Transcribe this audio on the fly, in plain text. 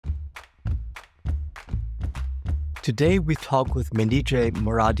Today we talk with MANIJEH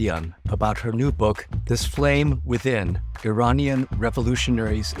Moradian about her new book, This Flame Within, Iranian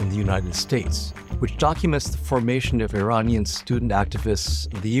Revolutionaries in the United States, which documents the formation of Iranian student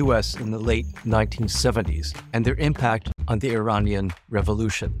activists in the U.S. in the late 1970s and their impact on the Iranian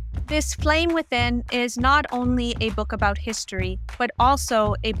Revolution. This Flame Within is not only a book about history, but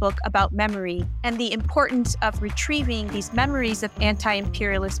also a book about memory and the importance of retrieving these memories of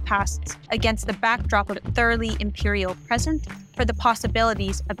anti-imperialist pasts against the backdrop of a thoroughly imperial present for the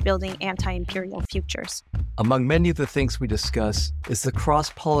possibilities of building anti-imperial futures. Among many of the things we discuss is the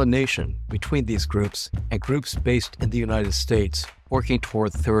cross-pollination between these groups and groups based in the United States working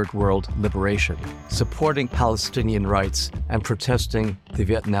toward Third World liberation, supporting Palestinian rights, and protesting the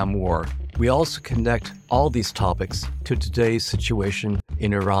Vietnam War. We also connect all these topics to today's situation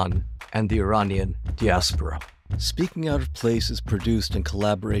in Iran and the Iranian diaspora. Speaking Out of Place is produced in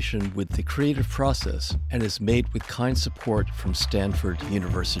collaboration with The Creative Process and is made with kind support from Stanford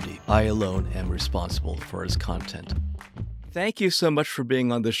University. I alone am responsible for its content. Thank you so much for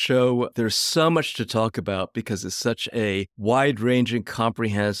being on the show. There's so much to talk about because it's such a wide-ranging,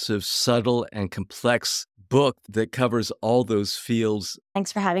 comprehensive, subtle, and complex book that covers all those fields.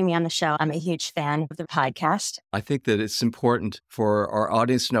 Thanks for having me on the show. I'm a huge fan of the podcast. I think that it's important for our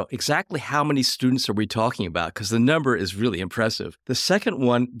audience to know exactly how many students are we talking about, because the number is really impressive. The second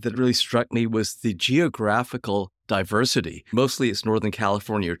one that really struck me was the geographical diversity. Mostly it's Northern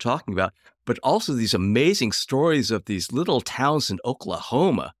California you're talking about, but also these amazing stories of these little towns in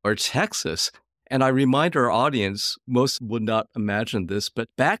Oklahoma or Texas. And I remind our audience, most would not imagine this, but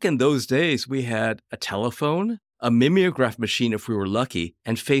back in those days, we had a telephone, a mimeograph machine if we were lucky,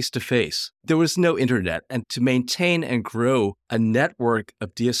 and face-to-face. There was no internet, and to maintain and grow a network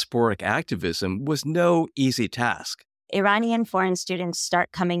of diasporic activism was no easy task. Iranian foreign students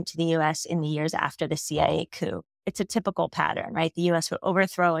start coming to the U.S. in the years after the CIA coup. It's a typical pattern, right? The U.S. would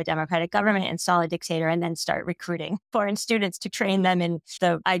overthrow a democratic government, install a dictator, and then start recruiting foreign students to train them in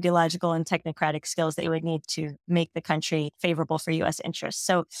the ideological and technocratic skills they would need to make the country favorable for U.S. interests.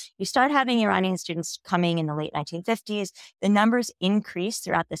 So you start having Iranian students coming in the late 1950s. The numbers increase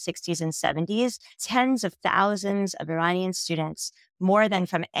throughout the 60s and 70s. Tens of thousands of Iranian students, more than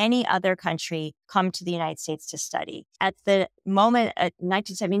from any other country, come to the United States to study. At the moment, at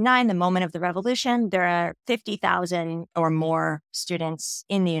 1979, the moment of the revolution, there are 50,000 or more students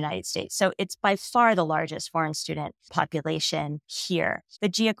in the United States. So it's by far the largest foreign student population here. The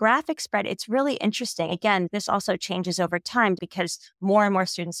geographic spread, it's really interesting. Again, this also changes over time because more and more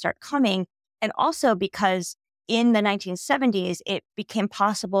students start coming, and also because in the 1970s, it became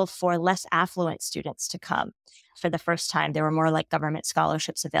possible for less affluent students to come. For the first time, there were more like government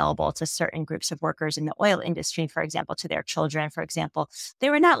scholarships available to certain groups of workers in the oil industry, for example, to their children, for example. They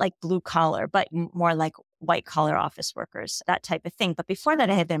were not like blue collar, but more like white collar office workers, that type of thing. But before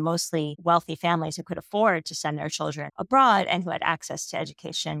that, it had been mostly wealthy families who could afford to send their children abroad and who had access to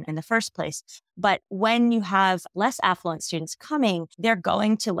education in the first place. But when you have less affluent students coming, they're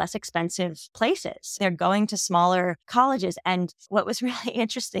going to less expensive places. They're going to smaller colleges. And what was really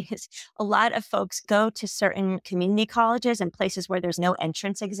interesting is a lot of folks go to certain community colleges and places where there's no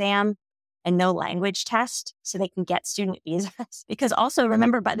entrance exam and no language test, so they can get student visas. Because also,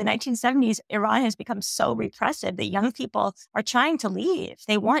 remember, by the 1970s, Iran has become so repressive that young people are trying to leave.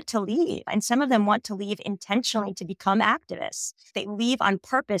 They want to leave. And some of them want to leave intentionally to become activists. They leave on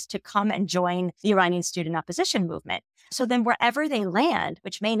purpose to come and join the Iranian student opposition movement. So then wherever they land,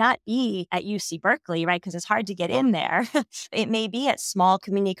 which may not be at UC Berkeley, right, because it's hard to get in there, it may be at small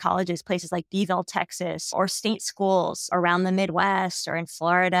community colleges, places like Beeville, Texas, or state schools around the Midwest or in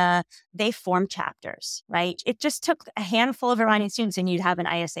Florida. They form chapters, right? It just took a handful of Iranian students and you'd have an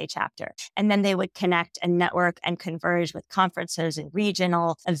ISA chapter. And then they would connect and network and converge with conferences and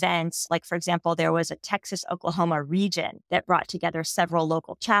regional events. Like, for example, there was a Texas-Oklahoma region that brought together several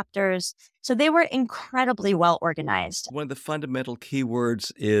local chapters. So they were incredibly well organized. One of the fundamental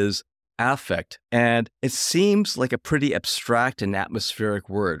keywords is affect, and it seems like a pretty abstract and atmospheric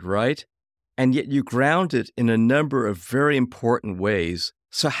word, right? And yet you ground it in a number of very important ways.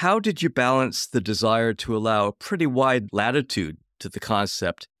 So how did you balance the desire to allow a pretty wide latitude to the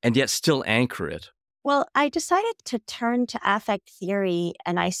concept and yet still anchor it? Well, I decided to turn to affect theory.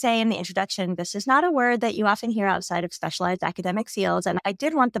 And I say in the introduction, this is not a word that you often hear outside of specialized academic fields. And I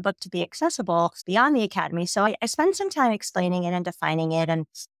did want the book to be accessible beyond the academy. So I spent some time explaining it and defining it. And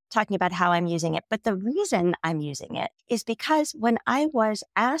talking about how I'm using it. But the reason I'm using it is because when I was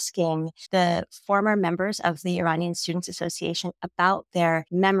asking the former members of the Iranian Students Association about their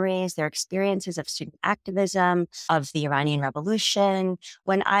memories, their experiences of student activism, of the Iranian Revolution,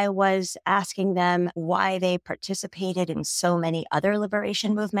 when I was asking them why they participated in so many other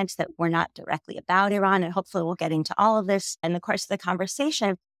liberation movements that were not directly about Iran, and hopefully we'll get into all of this in the course of the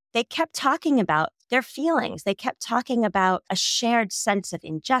conversation, they kept talking about their feelings. They kept talking about a shared sense of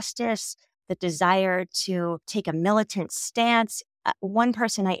injustice, the desire to take a militant stance. One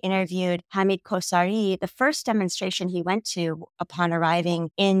person I interviewed, Hamid Kosari, the first demonstration he went to upon arriving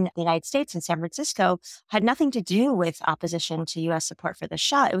in the United States in San Francisco had nothing to do with opposition to U.S. support for the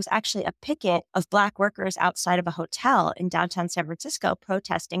Shah. It was actually a picket of Black workers outside of a hotel in downtown San Francisco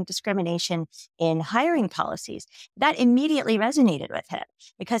protesting discrimination in hiring policies. That immediately resonated with him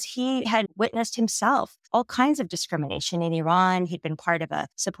because he had witnessed himself all kinds of discrimination in Iran. He'd been part of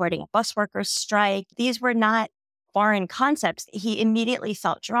supporting a bus workers' strike. These were not foreign concepts. He immediately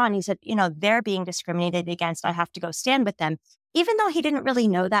felt drawn. He said, they're being discriminated against. I have to go stand with them. Even though he didn't really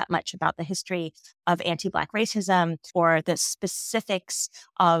know that much about the history of anti-Black racism or the specifics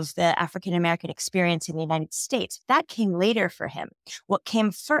of the African-American experience in the United States, that came later for him. What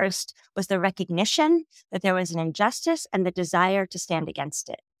came first was the recognition that there was an injustice and the desire to stand against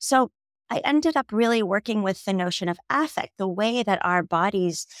it. So I ended up really working with the notion of affect, the way that our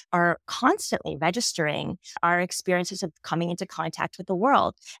bodies are constantly registering our experiences of coming into contact with the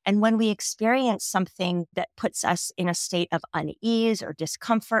world. And when we experience something that puts us in a state of unease or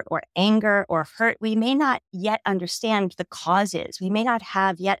discomfort or anger or hurt, we may not yet understand the causes. We may not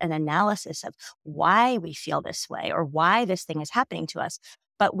have yet an analysis of why we feel this way or why this thing is happening to us.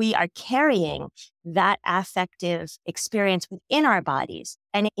 But we are carrying that affective experience within our bodies,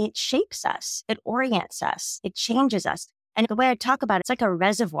 and it shapes us, it orients us, it changes us. And the way I talk about it, it's like a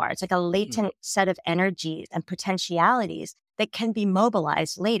reservoir. It's like a latent set of energies and potentialities that can be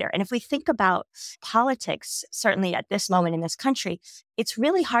mobilized later. And if we think about politics, certainly at this moment in this country, it's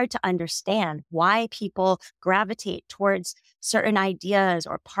really hard to understand why people gravitate towards certain ideas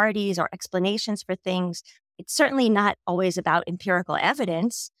or parties or explanations for things. It's certainly not always about empirical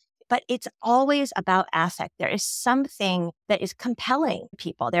evidence, but it's always about affect. There is something that is compelling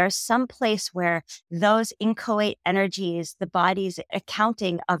people. There is some place where those inchoate energies, the body's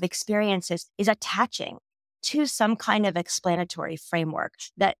accounting of experiences, is attaching to some kind of explanatory framework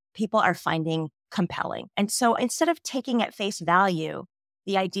that people are finding compelling. And so instead of taking at face value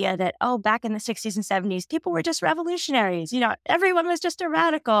the idea that, back in the 60s and 70s, people were just revolutionaries. Everyone was just a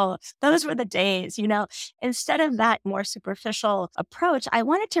radical. Those were the days, Instead of that more superficial approach, I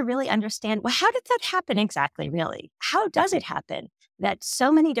wanted to really understand, well, how did that happen exactly, really? How does it happen that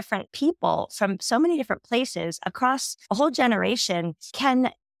so many different people from so many different places across a whole generation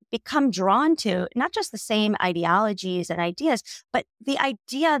can become drawn to not just the same ideologies and ideas, but the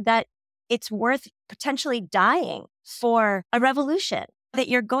idea that it's worth potentially dying for a revolution, that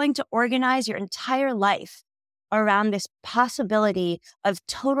you're going to organize your entire life around this possibility of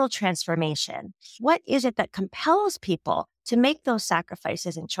total transformation. What is it that compels people to make those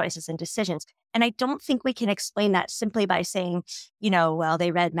sacrifices and choices and decisions? And I don't think we can explain that simply by saying,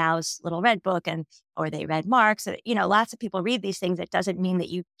 they read Mao's Little Red Book or they read Marx. Lots of people read these things. It doesn't mean that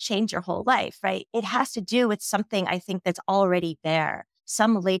you change your whole life, right? It has to do with something I think that's already there,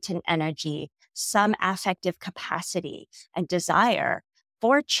 some latent energy, some affective capacity and desire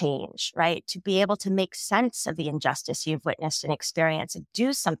for change, right? To be able to make sense of the injustice you've witnessed and experienced and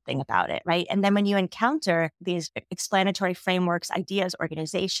do something about it, right? And then when you encounter these explanatory frameworks, ideas,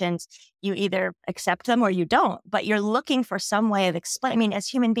 organizations, you either accept them or you don't, but you're looking for some way of explaining. As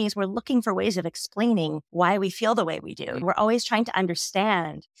human beings, we're looking for ways of explaining why we feel the way we do. We're always trying to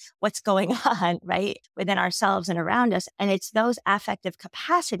understand what's going on, right? Within ourselves and around us. And it's those affective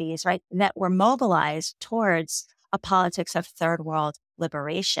capacities, right, that we're mobilized towards a politics of third world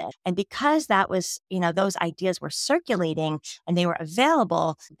liberation. And because that was, those ideas were circulating and they were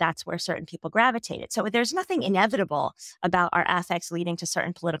available, that's where certain people gravitated. So there's nothing inevitable about our affects leading to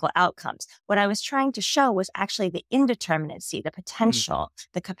certain political outcomes. What I was trying to show was actually the indeterminacy, the potential,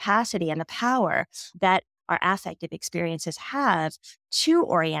 the capacity and the power that our affective experiences have to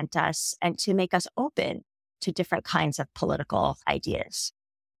orient us and to make us open to different kinds of political ideas.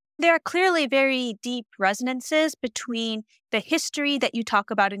 There are clearly very deep resonances between the history that you talk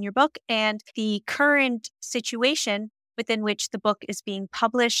about in your book and the current situation within which the book is being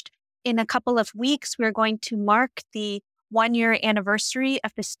published. In a couple of weeks, we're going to mark the 1-year anniversary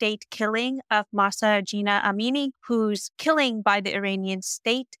of the state killing of Mahsa Jina Amini, whose killing by the Iranian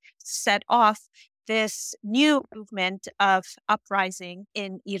state set off this new movement of uprising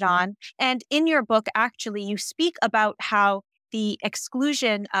in Iran. And in your book, actually, you speak about how the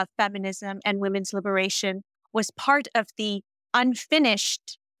exclusion of feminism and women's liberation was part of the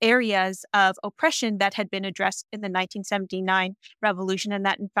unfinished areas of oppression that had been addressed in the 1979 revolution, and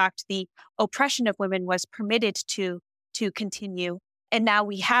that, in fact, the oppression of women was permitted to continue. And now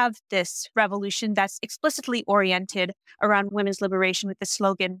we have this revolution that's explicitly oriented around women's liberation with the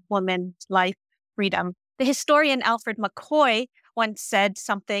slogan, Woman, Life, Freedom. The historian Alfred McCoy once said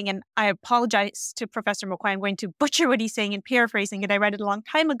something, and I apologize to Professor McCoy, I'm going to butcher what he's saying and paraphrasing it. I read it a long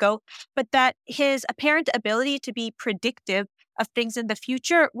time ago, but that his apparent ability to be predictive of things in the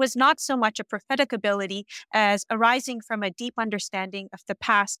future was not so much a prophetic ability as arising from a deep understanding of the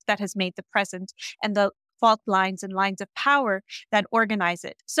past that has made the present and the fault lines and lines of power that organize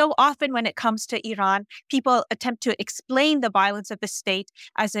it. So often when it comes to Iran, people attempt to explain the violence of the state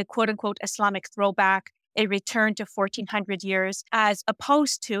as a quote unquote Islamic throwback, a return to 1400 years, as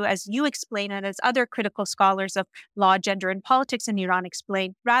opposed to, as you explain and as other critical scholars of law, gender, and politics in Iran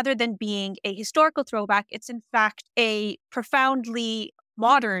explain, rather than being a historical throwback, it's in fact a profoundly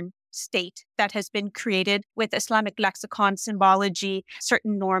modern state that has been created with Islamic lexicon, symbology,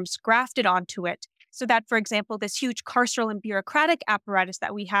 certain norms grafted onto it. So that, for example, this huge carceral and bureaucratic apparatus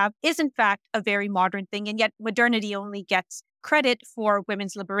that we have is in fact a very modern thing. And yet modernity only gets credit for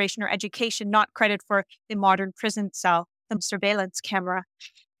women's liberation or education, not credit for the modern prison cell, the surveillance camera.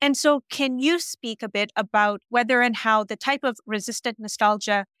 And so can you speak a bit about whether and how the type of resistant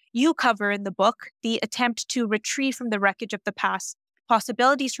nostalgia you cover in the book, the attempt to retrieve from the wreckage of the past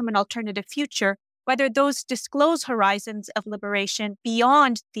possibilities from an alternative future, whether those disclose horizons of liberation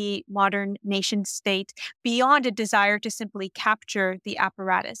beyond the modern nation state, beyond a desire to simply capture the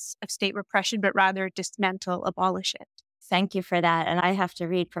apparatus of state repression, but rather dismantle, abolish it? Thank you for that. And I have to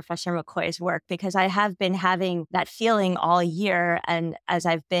read Professor McCoy's work because I have been having that feeling all year. And as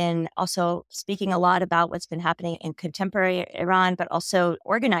I've been also speaking a lot about what's been happening in contemporary Iran, but also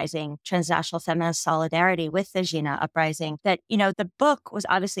organizing transnational feminist solidarity with the Jina uprising, that, the book was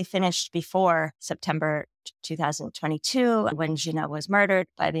obviously finished before September 2022, when Jina was murdered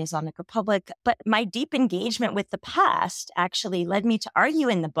by the Islamic Republic. But my deep engagement with the past actually led me to argue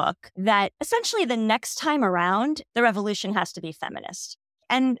in the book that essentially the next time around, the revolution has to be feminist.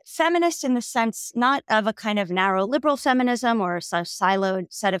 And feminist in the sense not of a kind of narrow liberal feminism or a siloed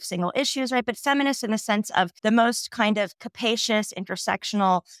set of single issues, right? But feminist in the sense of the most kind of capacious,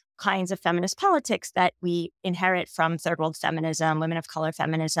 intersectional kinds of feminist politics that we inherit from third world feminism, women of color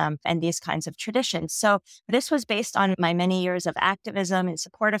feminism, and these kinds of traditions. So this was based on my many years of activism in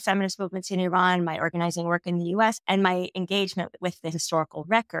support of feminist movements in Iran, my organizing work in the US, and my engagement with the historical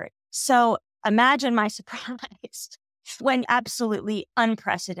record. So imagine my surprise when absolutely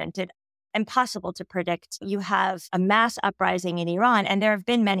unprecedented, impossible to predict. You have a mass uprising in Iran, and there have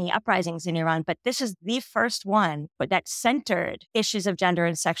been many uprisings in Iran, but this is the first one that centered issues of gender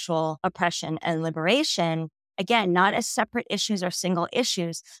and sexual oppression and liberation. Again, not as separate issues or single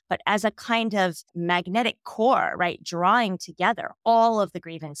issues, but as a kind of magnetic core, right? Drawing together all of the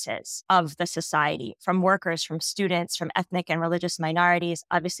grievances of the society, from workers, from students, from ethnic and religious minorities,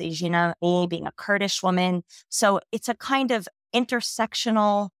 obviously Jina being a Kurdish woman. So it's a kind of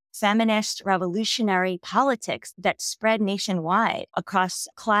intersectional feminist revolutionary politics that spread nationwide across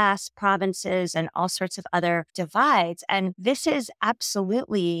class, provinces, and all sorts of other divides. And this is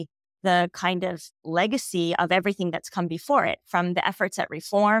absolutely the kind of legacy of everything that's come before it, from the efforts at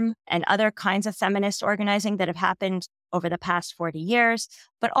reform and other kinds of feminist organizing that have happened over the past 40 years,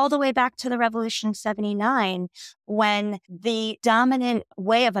 but all the way back to the Revolution 79, when the dominant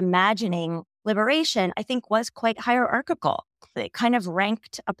way of imagining liberation, I think, was quite hierarchical. It kind of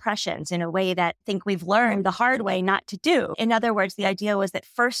ranked oppressions in a way that I think we've learned the hard way not to do. In other words, the idea was that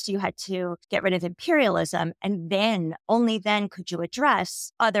first you had to get rid of imperialism, and then, only then could you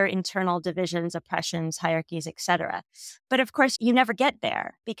address other internal divisions, oppressions, hierarchies, etc. But of course, you never get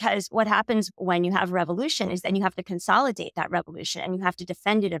there, because what happens when you have a revolution is then you have to consolidate that revolution and you have to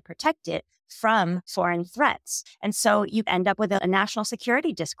defend it and protect it from foreign threats. And so you end up with a national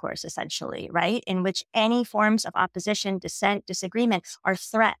security discourse, essentially, right? In which any forms of opposition, dissent, disagreement are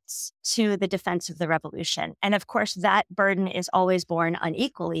threats to the defense of the revolution. And of course, that burden is always borne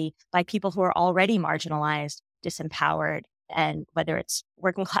unequally by people who are already marginalized, disempowered, and whether it's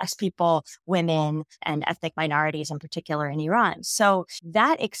working class people, women, and ethnic minorities in particular in Iran. So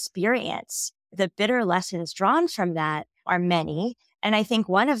that experience, the bitter lessons drawn from that are many. And I think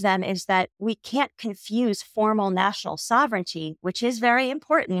one of them is that we can't confuse formal national sovereignty, which is very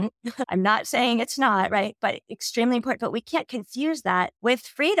important. I'm not saying it's not, right? But extremely important. But we can't confuse that with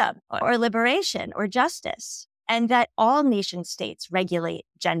freedom or liberation or justice. And that all nation states regulate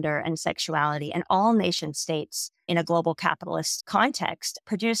gender and sexuality, and all nation states in a global capitalist context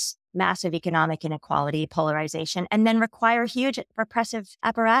produce massive economic inequality, polarization, and then require huge repressive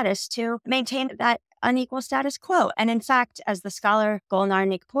apparatus to maintain that unequal status quo. And in fact, as the scholar Golnar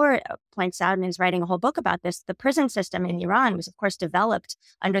Nikpour points out and is writing a whole book about this, the prison system in Iran was, of course, developed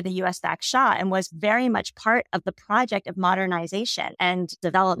under the US-backed Shah and was very much part of the project of modernization and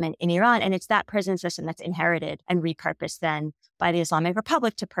development in Iran. And it's that prison system that's inherited and repurposed then by the Islamic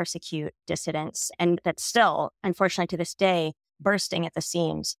Republic to persecute dissidents. And that's still, unfortunately, to this day, bursting at the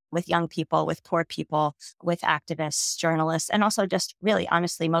seams with young people, with poor people, with activists, journalists, and also just really,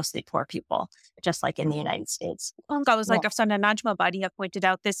 honestly, mostly poor people, just like in the United States. Scholars like Afsana Najmabadi have pointed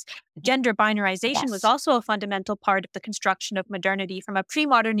out this gender binarization was also a fundamental part of the construction of modernity from a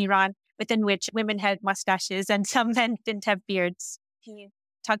pre-modern Iran within which women had mustaches and some men didn't have beards. Can you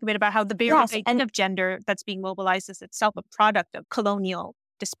talk a bit about how the very idea of gender that's being mobilized is itself a product of colonial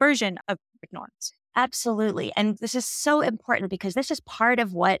dispersion of norms? Absolutely. And this is so important because this is part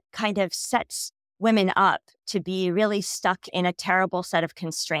of what kind of sets women up to be really stuck in a terrible set of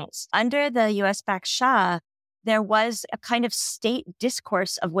constraints. Under the US-backed Shah, there was a kind of state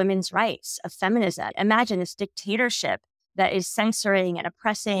discourse of women's rights, of feminism. Imagine this dictatorship that is censoring and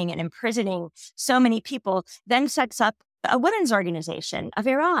oppressing and imprisoning so many people, then sets up a women's organization of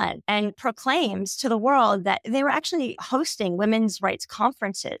Iran and proclaims to the world that they were actually hosting women's rights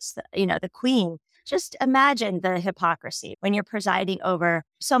conferences, the Queen. Just imagine the hypocrisy when you're presiding over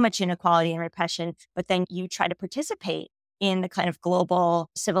so much inequality and repression, but then you try to participate in the kind of global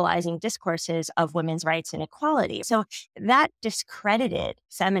civilizing discourses of women's rights and equality. So that discredited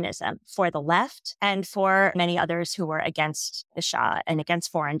feminism for the left and for many others who were against the Shah and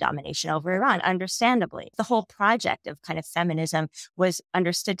against foreign domination over Iran, understandably. The whole project of kind of feminism was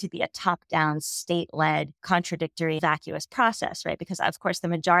understood to be a top-down, state-led, contradictory, vacuous process, right? Because, of course, the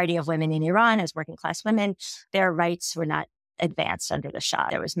majority of women in Iran, as working-class women, their rights were not advanced under the Shah.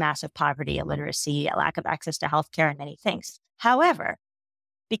 There was massive poverty, illiteracy, a lack of access to healthcare, and many things. However,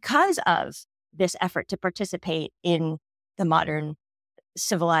 because of this effort to participate in the modern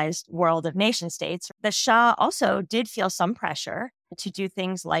civilized world of nation states, the Shah also did feel some pressure to do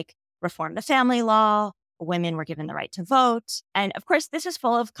things like reform the family law. Women were given the right to vote. And of course, this is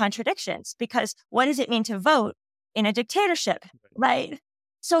full of contradictions because what does it mean to vote in a dictatorship, right?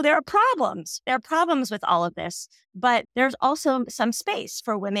 So there are problems. There are problems with all of this, but there's also some space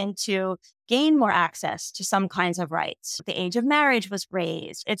for women to gain more access to some kinds of rights. The age of marriage was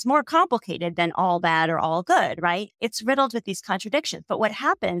raised. It's more complicated than all bad or all good, right? It's riddled with these contradictions. But what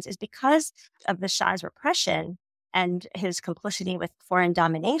happens is because of the Shah's repression and his complicity with foreign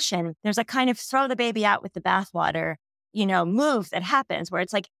domination, there's a kind of throw the baby out with the bathwater move that happens where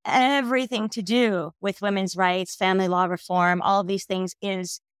it's like everything to do with women's rights, family law reform, all of these things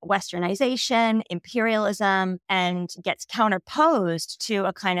is westernization, imperialism, and gets counterposed to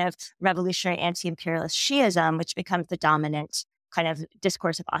a kind of revolutionary anti-imperialist Shiism, which becomes the dominant kind of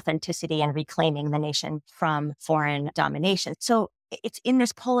discourse of authenticity and reclaiming the nation from foreign domination. So it's in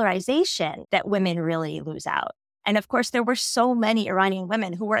this polarization that women really lose out. And of course, there were so many Iranian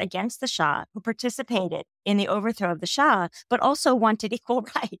women who were against the Shah, who participated in the overthrow of the Shah, but also wanted equal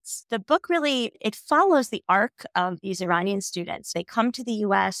rights. The book really, it follows the arc of these Iranian students. They come to the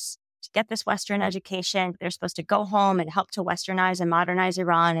US to get this Western education. They're supposed to go home and help to westernize and modernize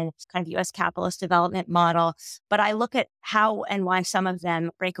Iran and kind of US capitalist development model. But I look at how and why some of them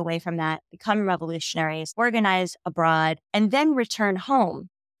break away from that, become revolutionaries, organize abroad, and then return home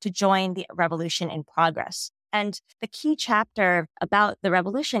to join the revolution in progress. And the key chapter about the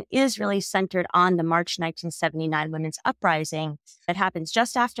revolution is really centered on the March 1979 women's uprising that happens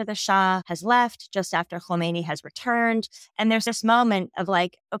just after the Shah has left, just after Khomeini has returned. And there's this moment of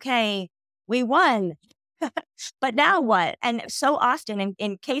like, okay, we won, but now what? And so often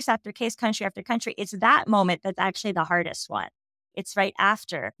in case after case, country after country, it's that moment that's actually the hardest one. It's right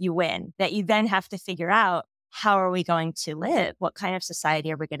after you win that you then have to figure out, how are we going to live? What kind of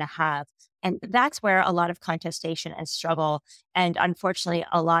society are we going to have? And that's where a lot of contestation and struggle, and unfortunately,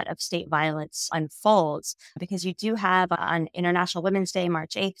 a lot of state violence unfolds, because you do have on International Women's Day,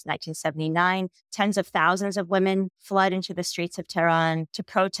 March 8th, 1979, tens of thousands of women flood into the streets of Tehran to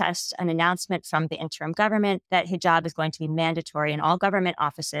protest an announcement from the interim government that hijab is going to be mandatory in all government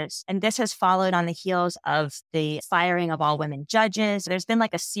offices. And this has followed on the heels of the firing of all women judges. There's been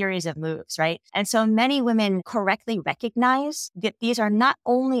like a series of moves, right? And so many women correctly recognize that these are not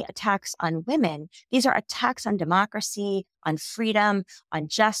only attacks on women, these are attacks on democracy, on freedom, on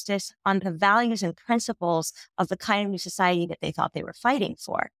justice, on the values and principles of the kind of new society that they thought they were fighting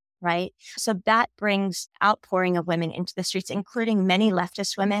for, right? So that brings outpouring of women into the streets, including many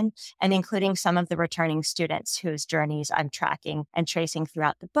leftist women and including some of the returning students whose journeys I'm tracking and tracing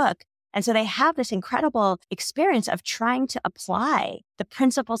throughout the book. And so they have this incredible experience of trying to apply the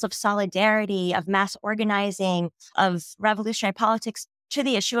principles of solidarity, of mass organizing, of revolutionary politics to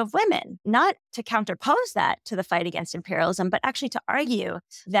the issue of women, not to counterpose that to the fight against imperialism, but actually to argue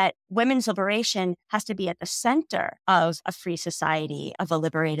that women's liberation has to be at the center of a free society, of a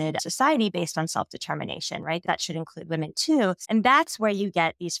liberated society based on self-determination, right? That should include women too. And that's where you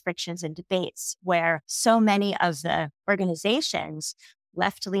get these frictions and debates where so many of the organizations,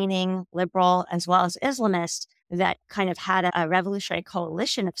 left-leaning, liberal, as well as Islamist, that kind of had a revolutionary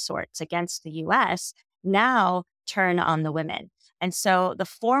coalition of sorts against the US, now turn on the women. And so the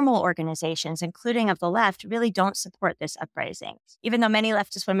formal organizations, including of the left, really don't support this uprising, even though many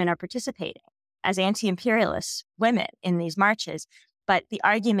leftist women are participating as anti-imperialist women in these marches. But the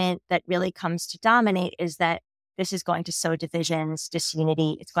argument that really comes to dominate is that this is going to sow divisions,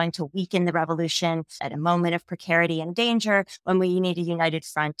 disunity. It's going to weaken the revolution at a moment of precarity and danger when we need a united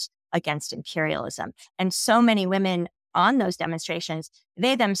front against imperialism. And so many women on those demonstrations,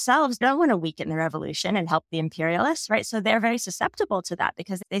 they themselves don't want to weaken the revolution and help the imperialists, right? So they're very susceptible to that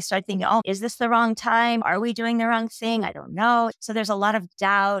because they start thinking, oh, is this the wrong time? Are we doing the wrong thing? I don't know. So there's a lot of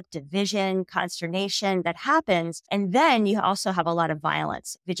doubt, division, consternation that happens. And then you also have a lot of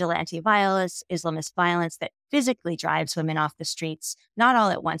violence, vigilante violence, Islamist violence that physically drives women off the streets, not all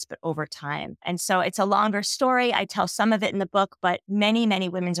at once, but over time. And so it's a longer story. I tell some of it in the book, but many, many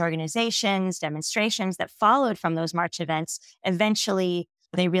women's organizations, demonstrations that followed from those march events, eventually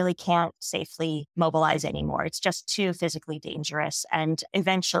they really can't safely mobilize anymore. It's just too physically dangerous. And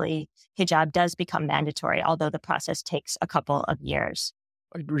eventually hijab does become mandatory, although the process takes a couple of years.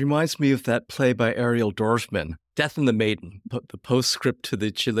 It reminds me of that play by Ariel Dorfman, Death and the Maiden. The postscript to the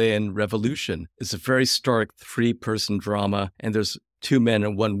Chilean Revolution is a very stark three-person drama, and there's two men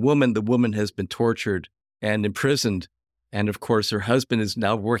and one woman. The woman has been tortured and imprisoned. And of course, her husband is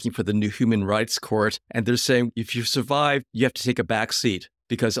now working for the new Human Rights Court. And they're saying, if you survive, you have to take a back seat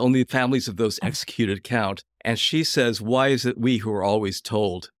because only families of those executed count. And she says, why is it we who are always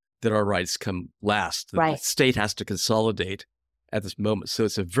told that our rights come last? Right. The state has to consolidate at this moment. So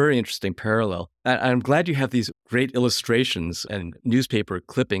it's a very interesting parallel. And I'm glad you have these great illustrations and newspaper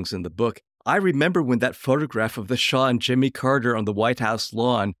clippings in the book. I remember when that photograph of the Shah and Jimmy Carter on the White House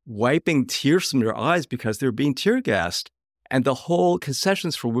lawn, wiping tears from their eyes because they were being tear gassed. And the whole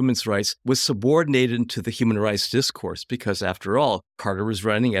concessions for women's rights was subordinated to the human rights discourse because, after all, Carter was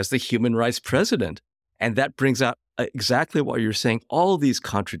running as the human rights president. And that brings out exactly what you're saying, all these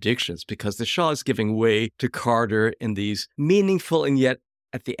contradictions, because the Shah is giving way to Carter in these meaningful and yet,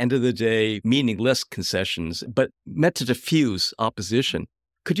 at the end of the day, meaningless concessions, but meant to diffuse opposition.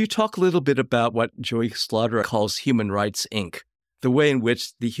 Could you talk a little bit about what Joey Slaughter calls Human Rights Inc., the way in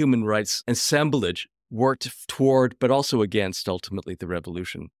which the human rights assemblage worked toward, but also against, ultimately, the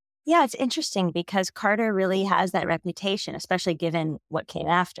revolution? Yeah, it's interesting because Carter really has that reputation, especially given what came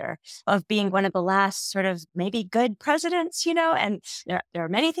after, of being one of the last sort of maybe good presidents, and there are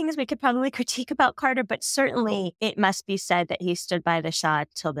many things we could probably critique about Carter, but certainly it must be said that he stood by the Shah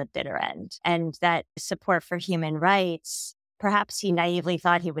till the bitter end, and that support for human rights, perhaps he naively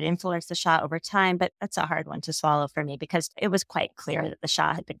thought he would influence the Shah over time, but that's a hard one to swallow for me because it was quite clear that the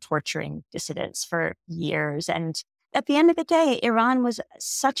Shah had been torturing dissidents for years. And at the end of the day, Iran was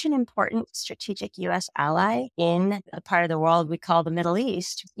such an important strategic U.S. ally in a part of the world we call the Middle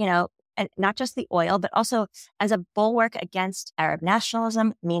East, and not just the oil, but also as a bulwark against Arab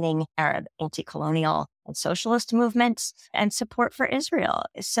nationalism, meaning Arab anti-colonial and socialist movements, and support for Israel.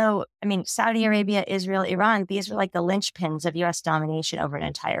 So, Saudi Arabia, Israel, Iran, these were like the linchpins of U.S. domination over an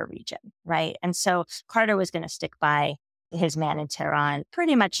entire region, right? And so Carter was going to stick by his man in Tehran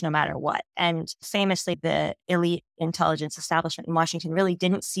pretty much no matter what. And famously, the elite intelligence establishment in Washington really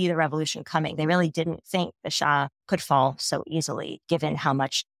didn't see the revolution coming. They really didn't think the Shah could fall so easily, given how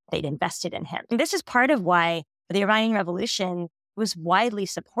much they'd invested in him. And this is part of why the Iranian Revolution was widely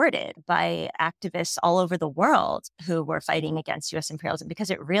supported by activists all over the world who were fighting against US imperialism, because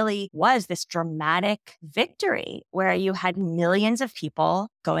it really was this dramatic victory where you had millions of people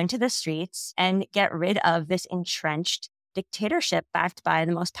go into the streets and get rid of this entrenched dictatorship backed by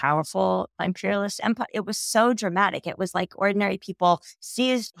the most powerful imperialist empire. It was so dramatic. It was like ordinary people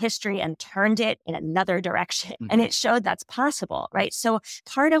seized history and turned it in another direction. And it showed that's possible, right? So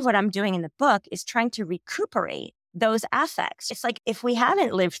part of what I'm doing in the book is trying to recuperate those affects. It's like, if we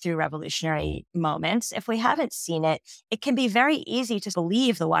haven't lived through revolutionary moments, if we haven't seen it, it can be very easy to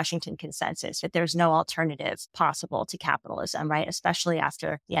believe the Washington consensus that there's no alternative possible to capitalism, right? Especially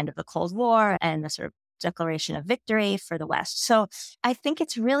after the end of the Cold War and the sort of declaration of victory for the West. So I think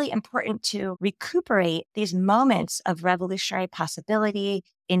it's really important to recuperate these moments of revolutionary possibility,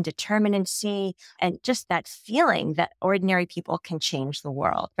 indeterminacy, and just that feeling that ordinary people can change the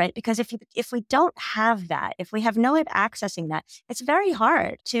world, right? Because if we don't have that, if we have no way of accessing that, it's very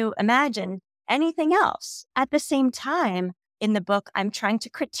hard to imagine anything else. At the same time, in the book, I'm trying to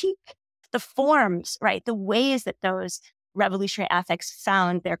critique the forms, right? The ways that those revolutionary affects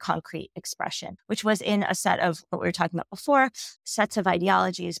found their concrete expression, which was in a set of what we were talking about before, sets of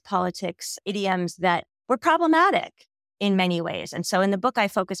ideologies, politics, idioms that were problematic in many ways. And so in the book, I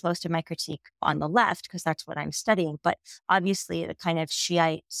focus most of my critique on the left because that's what I'm studying. But obviously, the kind of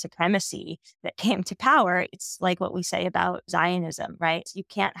Shiite supremacy that came to power, it's like what we say about Zionism, right? You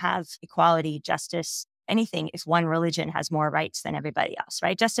can't have equality, justice, anything if one religion has more rights than everybody else,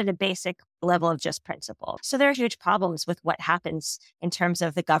 right? Just at a basic level of just principle. So there are huge problems with what happens in terms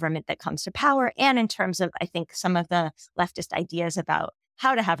of the government that comes to power and in terms of, I think, some of the leftist ideas about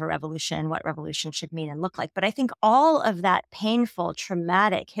how to have a revolution, what revolution should mean and look like. But I think all of that painful,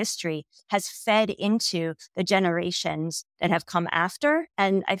 traumatic history has fed into the generations that have come after.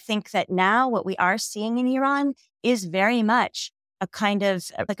 And I think that now what we are seeing in Iran is very much a kind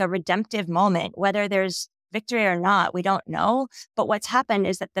of like a redemptive moment. Whether there's victory or not, we don't know. But what's happened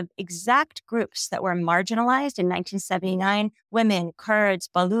is that the exact groups that were marginalized in 1979, women, Kurds,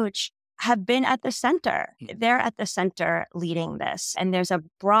 Baluch, have been at the center. They're at the center leading this. And there's a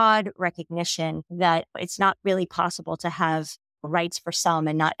broad recognition that it's not really possible to have rights for some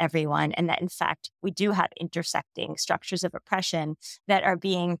and not everyone. And that, in fact, we do have intersecting structures of oppression that are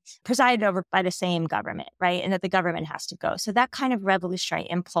being presided over by the same government, right? And that the government has to go. So that kind of revolutionary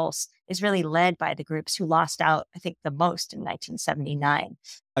impulse is really led by the groups who lost out, I think, the most in 1979.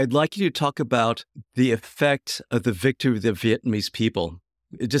 I'd like you to talk about the effect of the victory of the Vietnamese people.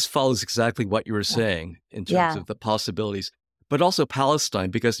 It just follows exactly what you were saying in terms of the possibilities. But also Palestine,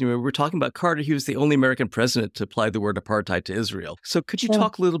 because we're talking about Carter. He was the only American president to apply the word apartheid to Israel. So could you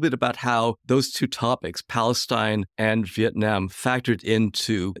talk a little bit about how those two topics, Palestine and Vietnam, factored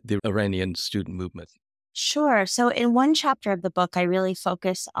into the Iranian student movement? Sure. So in one chapter of the book, I really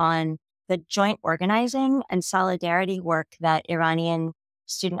focus on the joint organizing and solidarity work that Iranian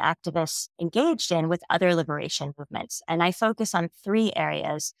student activists engaged in with other liberation movements. And I focus on three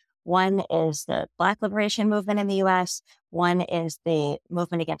areas. One is the Black liberation movement in the U.S. One is the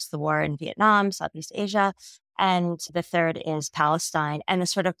movement against the war in Vietnam, Southeast Asia. And the third is Palestine and the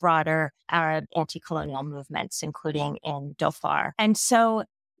sort of broader Arab anti-colonial movements, including in Dhofar. And so,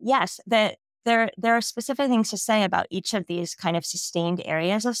 yes, there are specific things to say about each of these kind of sustained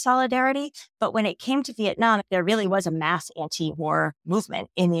areas of solidarity. But when it came to Vietnam, there really was a mass anti-war movement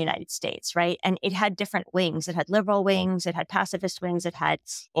in the United States, right? And it had different wings. It had liberal wings, it had pacifist wings, it had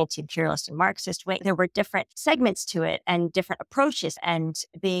anti-imperialist and Marxist wings. There were different segments to it and different approaches. And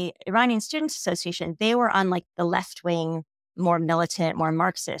the Iranian Students Association, they were on like the left wing, more militant, more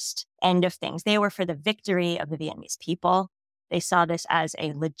Marxist end of things. They were for the victory of the Vietnamese people. They saw this as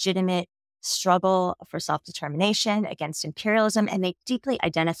a legitimate struggle for self-determination against imperialism, and they deeply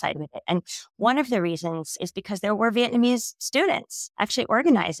identified with it. And one of the reasons is because there were Vietnamese students actually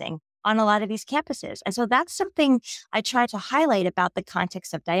organizing on a lot of these campuses. And so that's something I try to highlight about the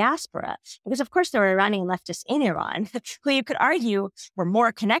context of diaspora, because of course there were Iranian leftists in Iran who you could argue were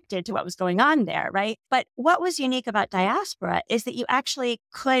more connected to what was going on there, right? But what was unique about diaspora is that you actually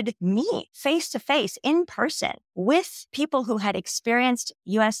could meet face to face in person with people who had experienced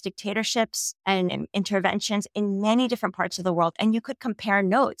US dictatorships and interventions in many different parts of the world. And you could compare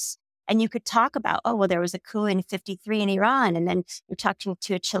notes. And you could talk about, oh, well, there was a coup in 1953 in Iran. And then you're talking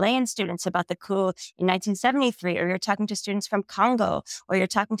to Chilean students about the coup in 1973, or you're talking to students from Congo, or you're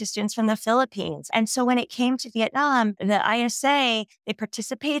talking to students from the Philippines. And so when it came to Vietnam, the ISA, they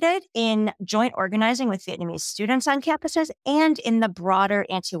participated in joint organizing with Vietnamese students on campuses and in the broader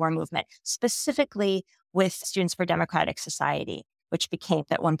anti-war movement, specifically with Students for Democratic Society, which became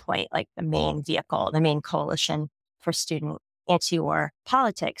at one point like the main vehicle, the main coalition for student anti-war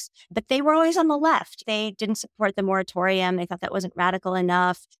politics. But they were always on the left. They didn't support the moratorium. They thought that wasn't radical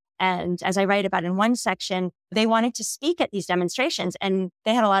enough. And as I write about in one section, they wanted to speak at these demonstrations, and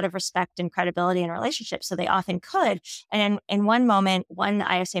they had a lot of respect and credibility and relationships, so they often could. And in one moment, one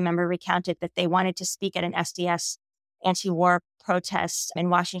ISA member recounted that they wanted to speak at an SDS anti-war protest in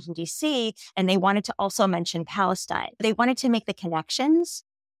Washington, D.C., and they wanted to also mention Palestine. They wanted to make the connections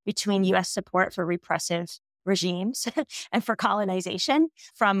between U.S. support for repressive regimes and for colonization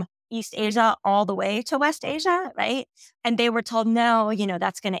from East Asia all the way to West Asia, right? And they were told, no,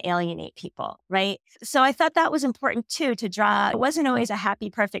 that's going to alienate people, right? So I thought that was important too, to draw. It wasn't always a happy,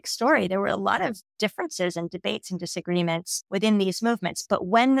 perfect story. There were a lot of differences and debates and disagreements within these movements. But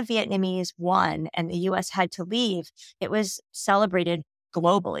when the Vietnamese won and the U.S. had to leave, it was celebrated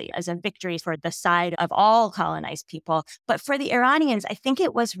globally as a victory for the side of all colonized people. But for the Iranians, I think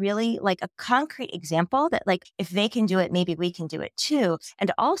it was really like a concrete example that if they can do it, maybe we can do it too. And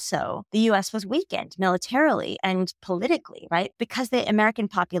also the US was weakened militarily and politically, right? Because the American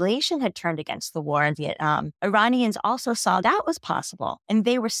population had turned against the war in Vietnam. Iranians also saw that was possible. And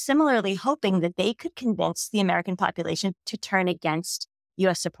they were similarly hoping that they could convince the American population to turn against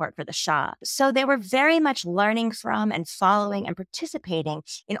U.S. support for the Shah. So they were very much learning from and following and participating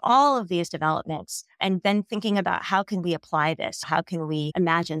in all of these developments, and then thinking about how can we apply this? How can we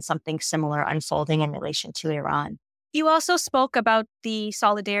imagine something similar unfolding in relation to Iran? You also spoke about the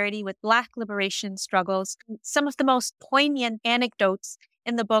solidarity with Black liberation struggles. Some of the most poignant anecdotes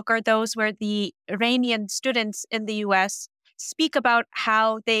in the book are those where the Iranian students in the U.S. speak about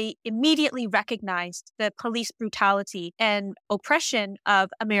how they immediately recognized the police brutality and oppression of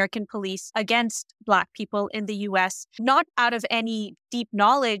American police against Black people in the U.S., not out of any deep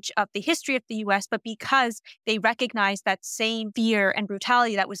knowledge of the history of the U.S., but because they recognized that same fear and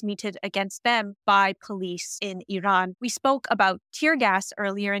brutality that was meted against them by police in Iran. We spoke about tear gas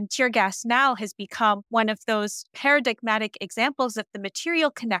earlier, and tear gas now has become one of those paradigmatic examples of the material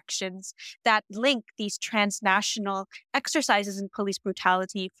connections that link these transnational exercises in police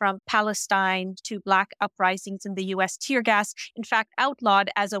brutality, from Palestine to Black uprisings in the U.S. Tear gas, in fact, outlawed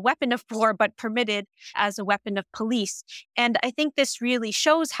as a weapon of war, but permitted as a weapon of police. And I think this really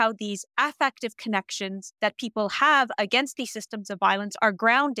shows how these affective connections that people have against these systems of violence are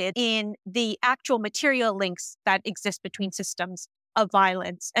grounded in the actual material links that exist between systems of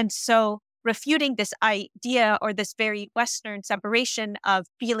violence. And so refuting this idea, or this very Western separation of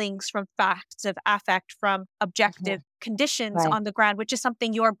feelings from facts, of affect from objective conditions on the ground, which is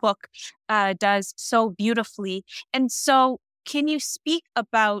something your book does so beautifully. And so can you speak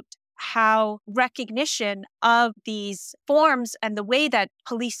about how recognition of these forms and the way that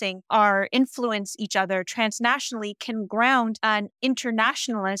policing are influence each other transnationally can ground an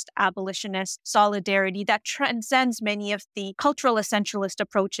internationalist abolitionist solidarity that transcends many of the cultural essentialist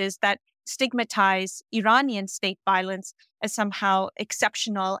approaches that stigmatize Iranian state violence as somehow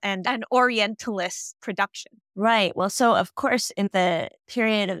exceptional and an Orientalist production? Right. Well, so of course, in the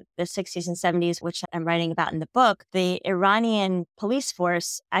period of the 60s and 70s, which I'm writing about in the book, the Iranian police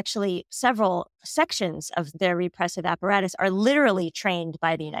force, actually several sections of their repressive apparatus are literally trained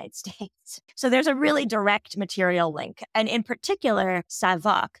by the United States. So there's a really direct material link. And in particular,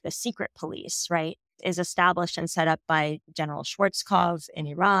 SAVAK, the secret police, right, is established and set up by General Schwarzkopf in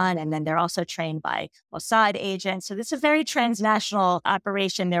Iran. And then they're also trained by Mossad agents. So this is a very transnational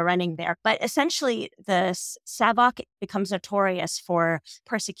operation they're running there. But essentially, the SAVAK becomes notorious for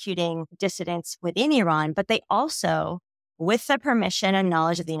persecuting dissidents within Iran. But they also, with the permission and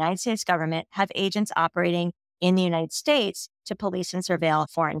knowledge of the United States government, have agents operating in the United States to police and surveil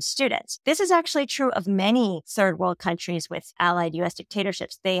foreign students. This is actually true of many third world countries with allied U.S.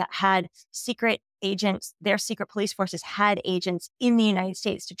 dictatorships. They had secret agents, their secret police forces had agents in the United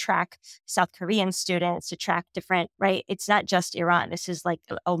States to track South Korean students, to track different, right? It's not just Iran. This is like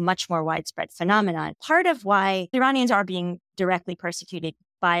a much more widespread phenomenon. Part of why the Iranians are being directly persecuted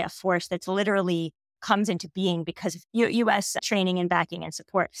by a force that's literally comes into being because of U.S. training and backing and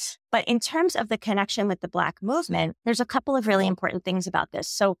support. But in terms of the connection with the Black movement, there's a couple of really important things about this.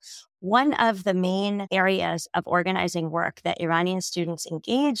 So one of the main areas of organizing work that Iranian students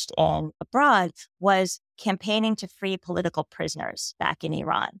engaged in abroad was campaigning to free political prisoners back in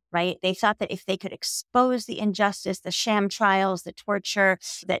Iran, right? They thought that if they could expose the injustice, the sham trials, the torture,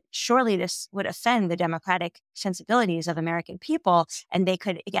 that surely this would offend the democratic sensibilities of American people, and they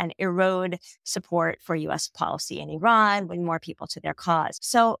could, again, erode support for U.S. policy in Iran, bring more people to their cause.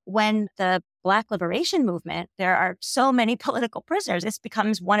 So when the Black liberation movement, there are so many political prisoners. This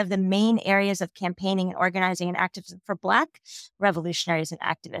becomes one of the main areas of campaigning and organizing and activism for Black revolutionaries and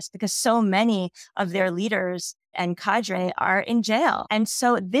activists, because so many of their leaders and cadre are in jail. And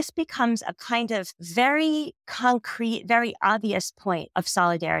so this becomes a kind of very concrete, very obvious point of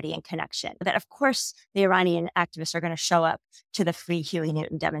solidarity and connection. That, of course, the Iranian activists are going to show up to the Free Huey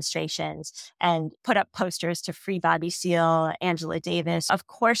Newton demonstrations and put up posters to free Bobby Seale, Angela Davis. Of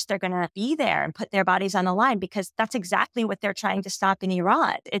course, they're going to be there and put their bodies on the line, because that's exactly what they're trying to stop in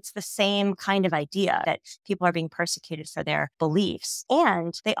Iran. It's the same kind of idea that people are being persecuted for their beliefs.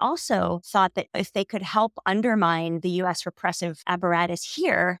 And they also thought that if they could help undermine the U.S. repressive apparatus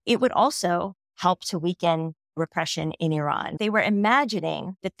here, it would also help to weaken repression in Iran. They were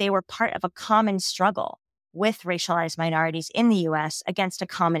imagining that they were part of a common struggle with racialized minorities in the U.S. against a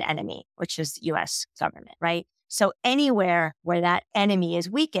common enemy, which is the U.S. government, right? So anywhere where that enemy is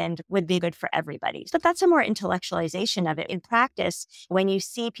weakened would be good for everybody. But that's a more intellectualization of it. In practice, when you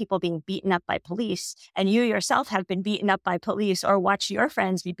see people being beaten up by police, and you yourself have been beaten up by police or watch your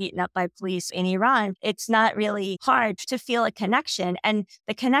friends be beaten up by police in Iran, it's not really hard to feel a connection. And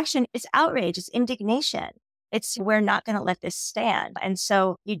the connection is outrage, it's indignation. It's, we're not going to let this stand. And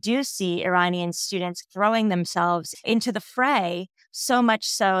so you do see Iranian students throwing themselves into the fray, so much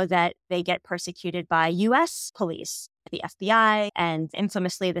so that they get persecuted by U.S. police, the FBI, and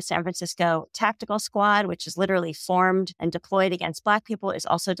infamously the San Francisco Tactical Squad, which is literally formed and deployed against Black people, is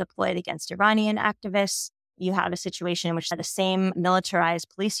also deployed against Iranian activists. You have a situation in which the same militarized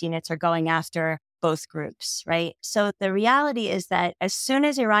police units are going after both groups, right? So the reality is that as soon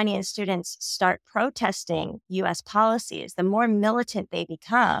as Iranian students start protesting U.S. policies, the more militant they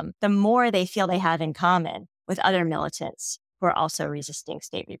become, the more they feel they have in common with other militants who are also resisting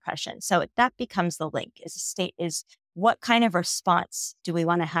state repression. So that becomes the link, is what kind of response do we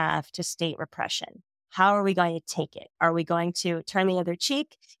want to have to state repression? How are we going to take it? Are we going to turn the other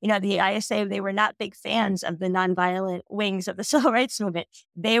cheek? You know, the ISA, they were not big fans of the nonviolent wings of the civil rights movement.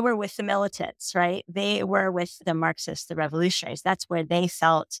 They were with the militants, right? They were with the Marxists, the revolutionaries. That's where they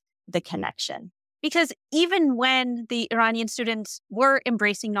felt the connection. Because even when the Iranian students were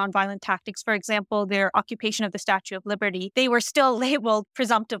embracing nonviolent tactics, for example, their occupation of the Statue of Liberty, they were still labeled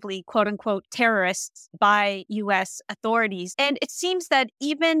presumptively, quote unquote, terrorists by U.S. authorities. And it seems that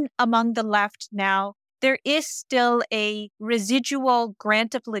even among the left now, there is still a residual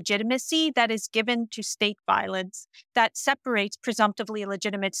grant of legitimacy that is given to state violence that separates presumptively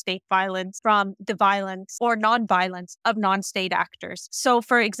legitimate state violence from the violence or nonviolence of non-state actors. So,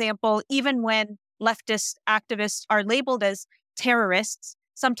 for example, even when leftist activists are labeled as terrorists,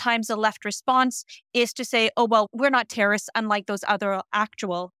 sometimes the left response is to say, oh, well, we're not terrorists, unlike those other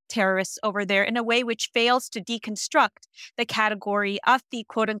actual terrorists over there, in a way which fails to deconstruct the category of the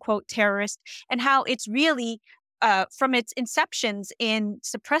quote unquote terrorist and how it's really, from its inceptions in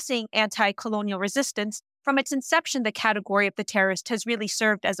suppressing anti-colonial resistance, from its inception, the category of the terrorist has really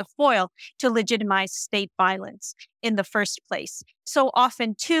served as a foil to legitimize state violence in the first place. So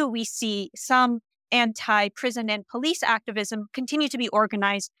often, too, we see some anti-prison and police activism continue to be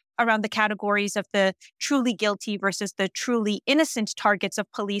organized around the categories of the truly guilty versus the truly innocent targets of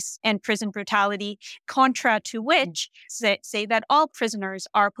police and prison brutality, contra to which say that all prisoners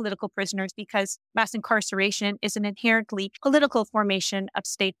are political prisoners because mass incarceration is an inherently political formation of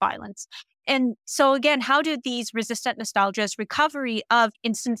state violence. And so again, how do these resistant nostalgias, recovery of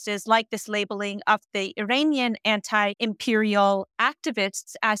instances like this labeling of the Iranian anti-imperial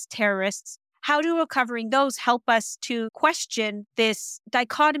activists as terrorists, how do recovering those help us to question this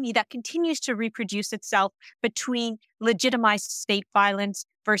dichotomy that continues to reproduce itself between legitimized state violence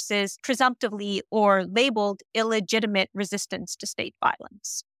versus presumptively or labeled illegitimate resistance to state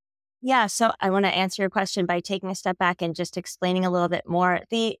violence? Yeah, so I want to answer your question by taking a step back and just explaining a little bit more.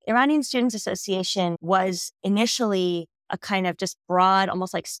 The Iranian Students Association was initially a kind of just broad,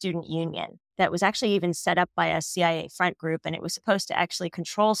 almost like student union that was actually even set up by a CIA front group, and it was supposed to actually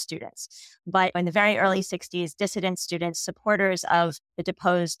control students. But in the very early 60s, dissident students, supporters of the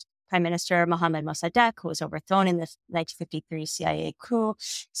deposed Prime Minister Mohammad Mossadegh, who was overthrown in the 1953 CIA coup,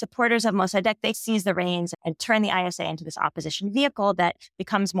 supporters of Mossadegh, they seized the reins and turned the ISA into this opposition vehicle that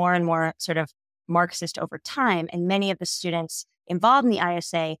becomes more and more sort of Marxist over time. And many of the students involved in the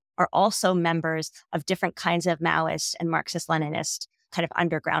ISA are also members of different kinds of Maoist and Marxist-Leninist kind of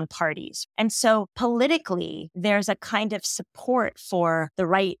underground parties. And so politically, there's a kind of support for the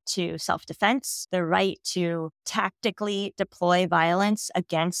right to self-defense, the right to tactically deploy violence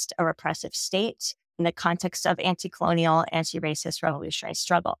against a repressive state in the context of anti-colonial, anti-racist revolutionary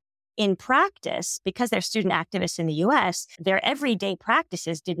struggle. in practice, because they're student activists in the US, their everyday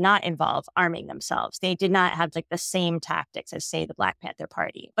practices did not involve arming themselves. They did not have like the same tactics as, say, the Black Panther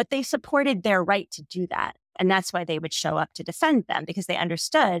Party, but they supported their right to do that. And that's why they would show up to defend them, because they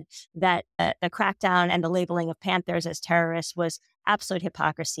understood that the crackdown and the labeling of Panthers as terrorists was absolute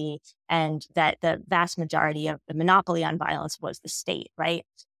hypocrisy, and that the vast majority of the monopoly on violence was the state, right?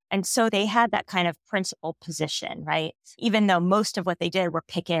 And so they had that kind of principled position, right? Even though most of what they did were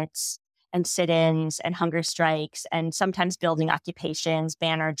pickets and sit-ins and hunger strikes and sometimes building occupations,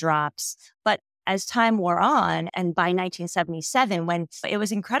 banner drops. But as time wore on, and by 1977, when it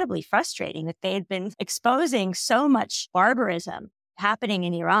was incredibly frustrating that they had been exposing so much barbarism happening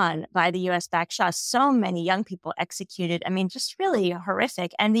in Iran by the US-backed Shah, so many young people executed. I mean, just really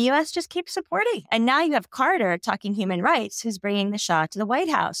horrific. And the US just keeps supporting. And now you have Carter talking human rights, who's bringing the Shah to the White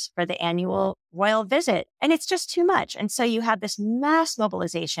House for the annual royal visit. And it's just too much. And so you have this mass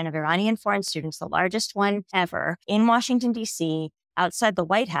mobilization of Iranian foreign students, the largest one ever, in Washington, D.C., outside the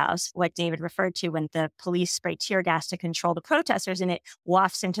White House, what David referred to when the police spray tear gas to control the protesters, and it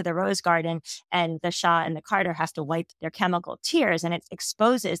wafts into the Rose Garden, and the Shah and the Carter have to wipe their chemical tears. And it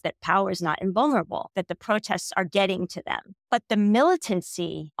exposes that power is not invulnerable, that the protests are getting to them. But the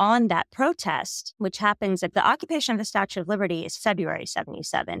militancy on that protest, which happens at the occupation of the Statue of Liberty, is February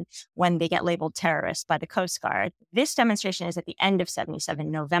 77, when they get labeled terrorists by the Coast Guard. This demonstration is at the end of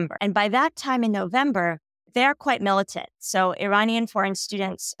 77, November. And by that time in November, they're quite militant. So Iranian foreign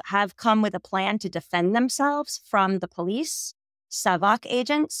students have come with a plan to defend themselves from the police, SAVAK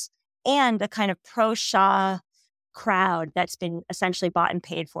agents, and the kind of pro-Shah crowd that's been essentially bought and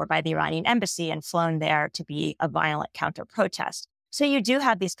paid for by the Iranian embassy and flown there to be a violent counter-protest. So you do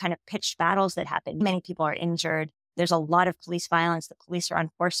have these kind of pitched battles that happen. Many people are injured. There's a lot of police violence. The police are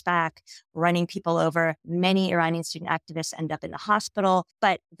on horseback, running people over. Many Iranian student activists end up in the hospital,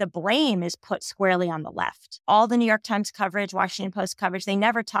 but the blame is put squarely on the left. All the New York Times coverage, Washington Post coverage, they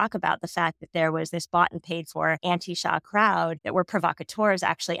never talk about the fact that there was this bought and paid for anti-Shah crowd that were provocateurs,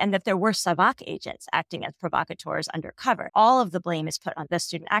 actually, and that there were SAVAK agents acting as provocateurs undercover. All of the blame is put on the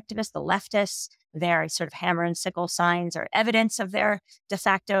student activists, the leftists. Their sort of hammer and sickle signs are evidence of their de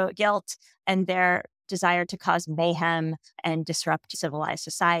facto guilt and their desire to cause mayhem and disrupt civilized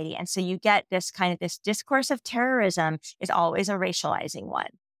society. And so you get this discourse of terrorism is always a racializing one,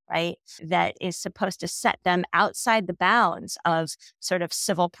 right? That is supposed to set them outside the bounds of sort of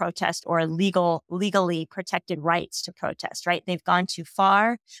civil protest or legally protected rights to protest, right? They've gone too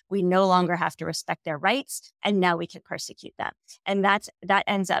far. We no longer have to respect their rights, and now we can persecute them. And that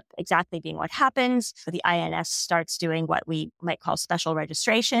ends up exactly being what happens. The INS starts doing what we might call special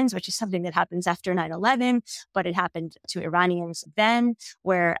registrations, which is something that happens after 9/11, but it happened to Iranians then,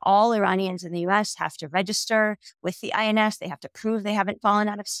 where all Iranians in the US have to register with the INS. They have to prove they haven't fallen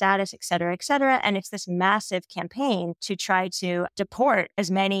out of status, et cetera, et cetera. And it's this massive campaign to try to deport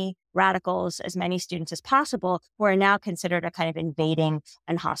as many radicals, as many students as possible, who are now considered a kind of invading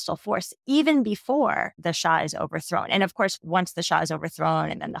and hostile force, even before the Shah is overthrown. And of course, once the Shah is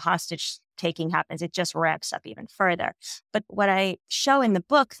overthrown and then the hostage taking happens, it just ramps up even further. But what I show in the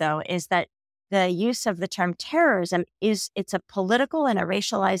book, though, is that the use of the term terrorism it's a political and a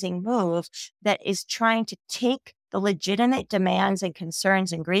racializing move that is trying to take the legitimate demands and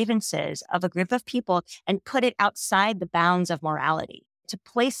concerns and grievances of a group of people and put it outside the bounds of morality, to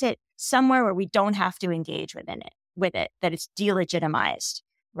place it somewhere where we don't have to engage with it, that it's delegitimized,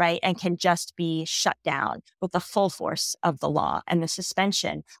 right? And can just be shut down with the full force of the law and the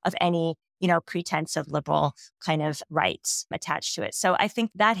suspension of any, pretense of liberal kind of rights attached to it. So I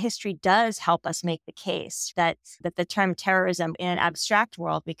think that history does help us make the case that the term terrorism in an abstract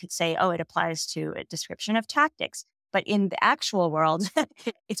world, we could say, it applies to a description of tactics. But in the actual world,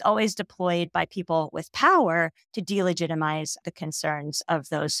 it's always deployed by people with power to delegitimize the concerns of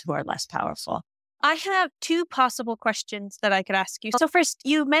those who are less powerful. I have two possible questions that I could ask you. So first,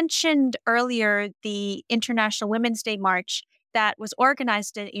 you mentioned earlier the International Women's Day March that was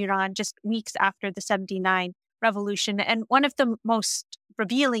organized in Iran just weeks after the 79 revolution. And one of the most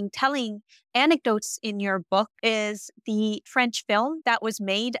revealing, telling anecdotes in your book is the French film that was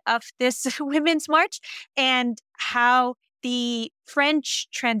made of this Women's March, and how the French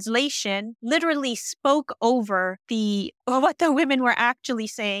translation literally spoke over what the women were actually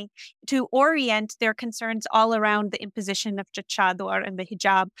saying to orient their concerns all around the imposition of the chador and the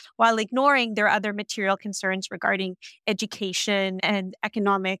hijab, while ignoring their other material concerns regarding education and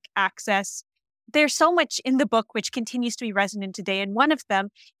economic access. There's so much in the book which continues to be resonant today. And one of them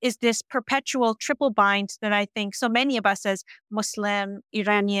is this perpetual triple bind that I think so many of us as Muslim,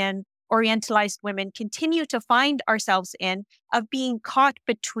 Iranian, Orientalized women continue to find ourselves in, of being caught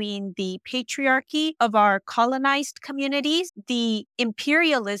between the patriarchy of our colonized communities, the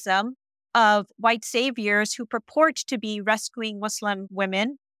imperialism of white saviors who purport to be rescuing Muslim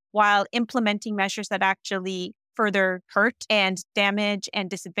women while implementing measures that actually further hurt and damage and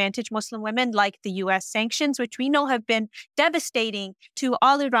disadvantage Muslim women, like the U.S. sanctions, which we know have been devastating to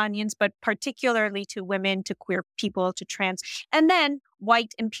all Iranians, but particularly to women, to queer people, to trans. And then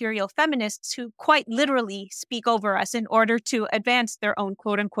white imperial feminists who quite literally speak over us in order to advance their own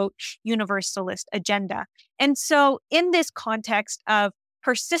quote unquote universalist agenda. And so in this context of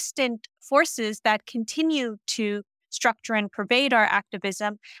persistent forces that continue to structure and pervade our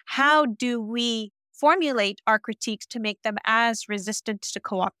activism, how do we formulate our critiques to make them as resistant to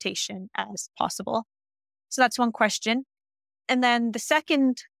co-optation as possible? So that's one question. And then the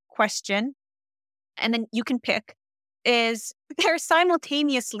second question, and then you can pick, is there's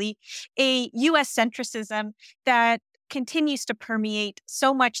simultaneously a US centricism that continues to permeate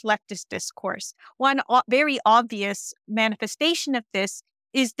so much leftist discourse. One very obvious manifestation of this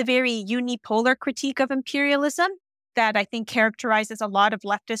is the very unipolar critique of imperialism that I think characterizes a lot of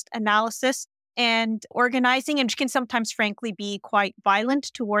leftist analysis and organizing, and can sometimes, frankly, be quite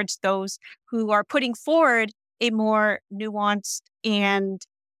violent towards those who are putting forward a more nuanced and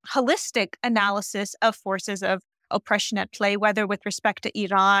holistic analysis of forces of oppression at play, whether with respect to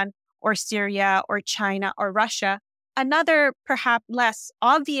Iran or Syria or China or Russia. Another, perhaps less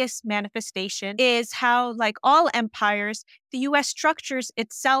obvious manifestation is how, like all empires, the US structures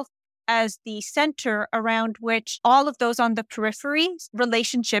itself as the center around which all of those on the periphery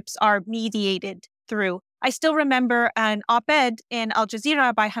relationships are mediated through. I still remember an op-ed in Al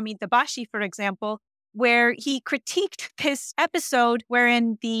Jazeera by Hamid Dabashi, for example, where he critiqued this episode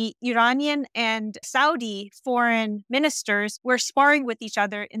wherein the Iranian and Saudi foreign ministers were sparring with each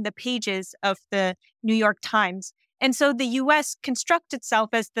other in the pages of the New York Times. And so the US constructs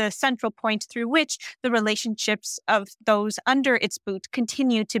itself as the central point through which the relationships of those under its boot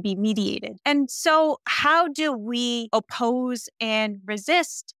continue to be mediated. And so how do we oppose and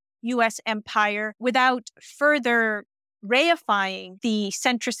resist US empire without further reifying the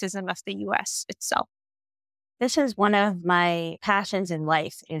centricism of the US itself? This is one of my passions in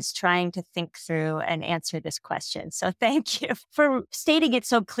life, is trying to think through and answer this question. So thank you for stating it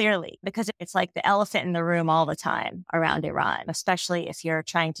so clearly, because it's like the elephant in the room all the time around Iran, especially if you're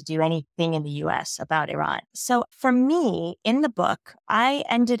trying to do anything in the US about Iran. So for me, in the book, I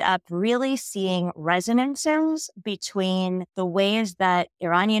ended up really seeing resonances between the ways that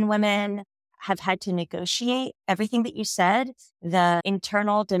Iranian women have had to negotiate everything that you said, the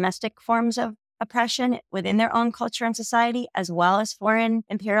internal domestic forms of oppression within their own culture and society, as well as foreign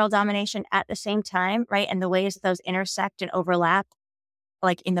imperial domination at the same time, right? And the ways that those intersect and overlap,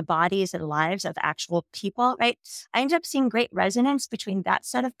 like in the bodies and lives of actual people, right? I ended up seeing great resonance between that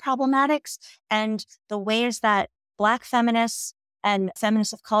set of problematics and the ways that Black feminists and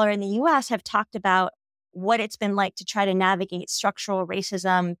feminists of color in the US have talked about what it's been like to try to navigate structural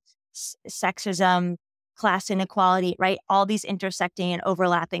racism, sexism, class inequality, right? All these intersecting and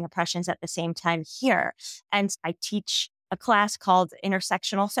overlapping oppressions at the same time here. And I teach a class called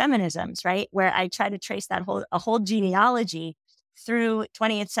Intersectional Feminisms, right? Where I try to trace that whole genealogy through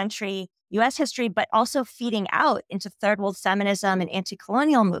 20th century US history, but also feeding out into third world feminism and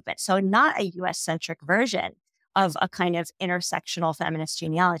anti-colonial movement. So not a US centric version of a kind of intersectional feminist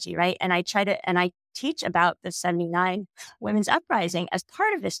genealogy, right? And I teach about the 79 women's uprising as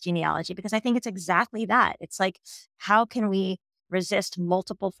part of this genealogy, because I think it's exactly that. It's like, how can we resist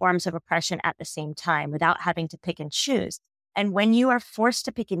multiple forms of oppression at the same time without having to pick and choose? And when you are forced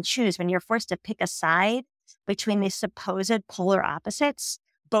to pick and choose, when you're forced to pick a side between these supposed polar opposites,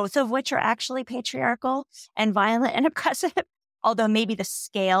 both of which are actually patriarchal and violent and oppressive, although maybe the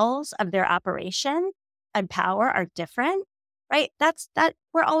scales of their operation and power are different, right? That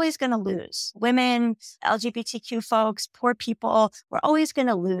we're always going to lose. Women, LGBTQ folks, poor people, we're always going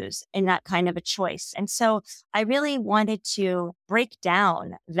to lose in that kind of a choice. And so I really wanted to break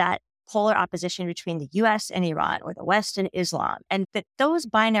down that polar opposition between the US and Iran, or the West and Islam, and that those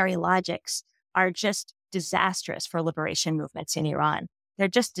binary logics are just disastrous for liberation movements in Iran. They're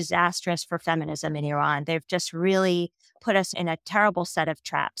just disastrous for feminism in Iran. They've just really put us in a terrible set of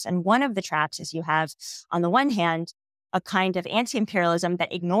traps. And one of the traps is you have, on the one hand, a kind of anti-imperialism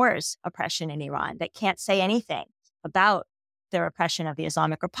that ignores oppression in Iran, that can't say anything about the repression of the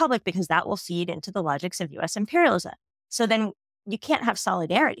Islamic Republic, because that will feed into the logics of US imperialism. So then you can't have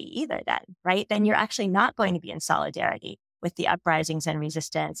solidarity either then, right? Then you're actually not going to be in solidarity with the uprisings and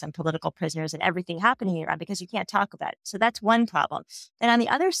resistance and political prisoners and everything happening in Iran because you can't talk about it. So that's one problem. Then on the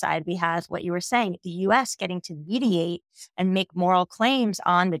other side, we have what you were saying, the U.S. getting to mediate and make moral claims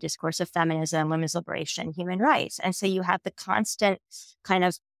on the discourse of feminism, women's liberation, human rights. And so you have the constant kind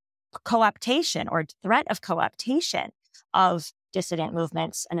of co-optation or threat of co-optation of dissident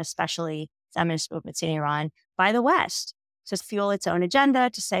movements and especially feminist movements in Iran by the West to fuel its own agenda,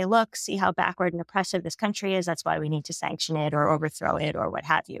 to say, look, see how backward and oppressive this country is. That's why we need to sanction it or overthrow it or what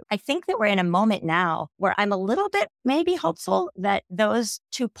have you. I think that we're in a moment now where I'm a little bit maybe hopeful that those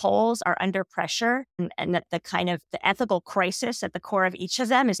two poles are under pressure and that the kind of the ethical crisis at the core of each of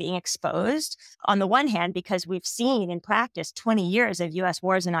them is being exposed. On the one hand, because we've seen in practice 20 years of U.S.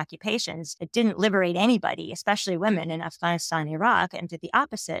 wars and occupations that didn't liberate anybody, especially women in Afghanistan, Iraq, and did the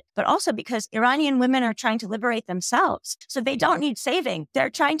opposite, but also because Iranian women are trying to liberate themselves. So they don't need saving. They're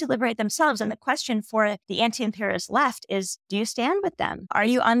trying to liberate themselves. And the question for the anti-imperialist left is, do you stand with them? Are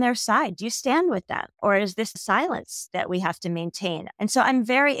you on their side? Do you stand with them? Or is this silence that we have to maintain? And so I'm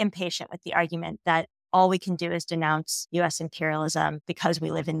very impatient with the argument that all we can do is denounce U.S. imperialism because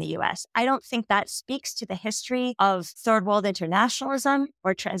we live in the U.S. I don't think that speaks to the history of third world internationalism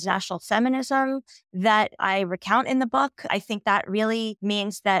or transnational feminism that I recount in the book. I think that really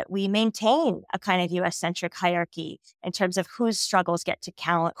means that we maintain a kind of U.S.-centric hierarchy in terms of whose struggles get to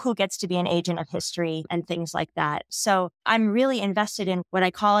count, who gets to be an agent of history, and things like that. So I'm really invested in what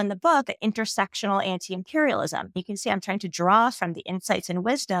I call in the book intersectional anti-imperialism. You can see I'm trying to draw from the insights and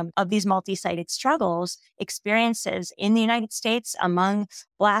wisdom of these multi-sided struggles, experiences in the United States among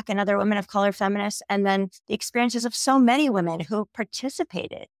Black and other women of color feminists, and then the experiences of so many women who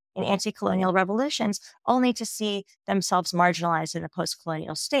participated in anti-colonial revolutions only to see themselves marginalized in the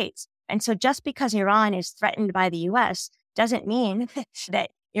post-colonial states. And so just because Iran is threatened by the U.S. doesn't mean that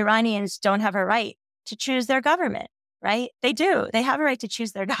Iranians don't have a right to choose their government. Right? They do. They have a right to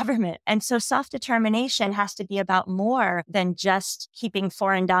choose their government. And so self-determination has to be about more than just keeping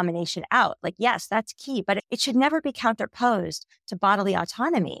foreign domination out. Like, yes, that's key, but it should never be counterposed to bodily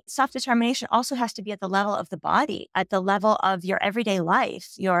autonomy. Self-determination also has to be at the level of the body, at the level of your everyday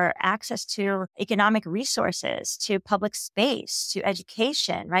life, your access to economic resources, to public space, to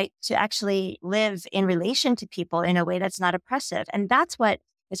education, right? To actually live in relation to people in a way that's not oppressive. And that's what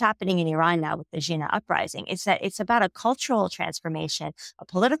is happening in Iran now with the Jina uprising. It's that it's about a cultural transformation, a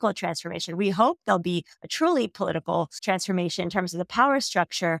political transformation. We hope there'll be a truly political transformation in terms of the power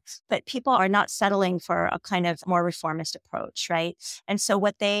structure, but people are not settling for a kind of more reformist approach, right? And so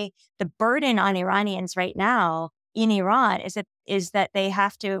the burden on Iranians right now in Iran is that they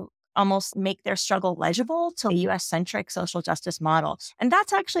have to almost make their struggle legible to a U.S.-centric social justice model. And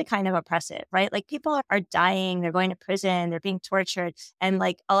that's actually kind of oppressive, right? Like people are dying, they're going to prison, they're being tortured. And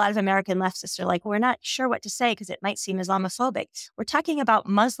like a lot of American leftists are like, we're not sure what to say because it might seem Islamophobic. We're talking about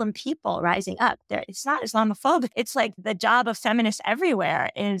Muslim people rising up. It's not Islamophobic. It's like the job of feminists everywhere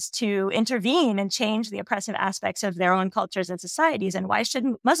is to intervene and change the oppressive aspects of their own cultures and societies. And why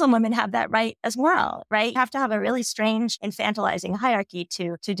shouldn't Muslim women have that right as well, right? You have to have a really strange infantilizing hierarchy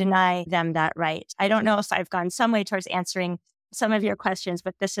to deny them that right. I don't know if I've gone some way towards answering some of your questions,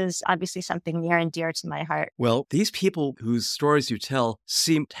 but this is obviously something near and dear to my heart. Well, these people whose stories you tell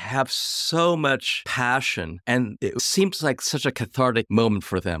seem to have so much passion, and it seems like such a cathartic moment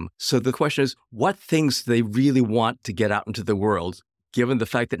for them. So the question is, what things do they really want to get out into the world, given the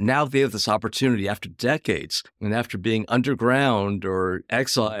fact that now they have this opportunity after decades and after being underground or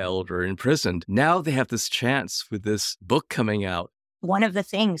exiled or imprisoned, now they have this chance with this book coming out. One of the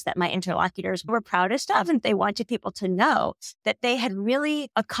things that my interlocutors were proudest of, and they wanted people to know that they had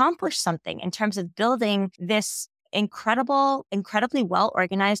really accomplished something in terms of building this incredibly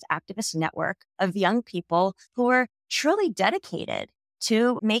well-organized activist network of young people who were truly dedicated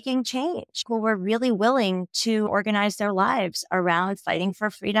to making change, who were really willing to organize their lives around fighting for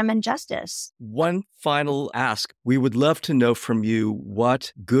freedom and justice. One final ask. We would love to know from you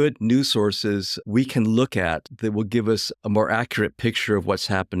what good news sources we can look at that will give us a more accurate picture of what's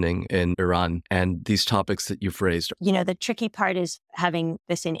happening in Iran and these topics that you've raised. You know, the tricky part is having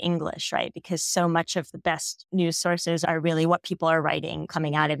this in English, right? Because so much of the best news sources are really what people are writing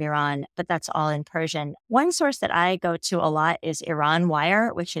coming out of Iran, but that's all in Persian. One source that I go to a lot is Iran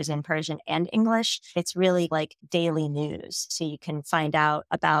Wire, which is in Persian and English. It's really like daily news. So you can find out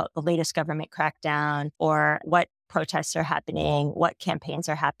about the latest government crackdown or what protests are happening, what campaigns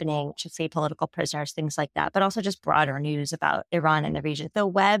are happening to free political prisoners, things like that, but also just broader news about Iran and the region. The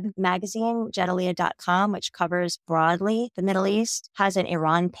web magazine, Jadalia.com, which covers broadly the Middle East, has an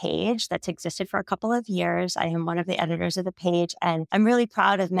Iran page that's existed for a couple of years. I am one of the editors of the page, and I'm really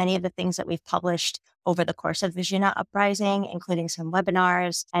proud of many of the things that we've published over the course of the Jina uprising, including some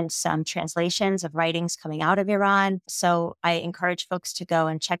webinars and some translations of writings coming out of Iran. So I encourage folks to go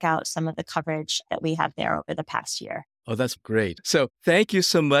and check out some of the coverage that we have there over the past year. Oh, that's great. So thank you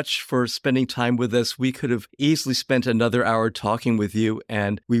so much for spending time with us. We could have easily spent another hour talking with you,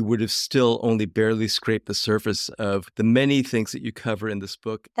 and we would have still only barely scraped the surface of the many things that you cover in this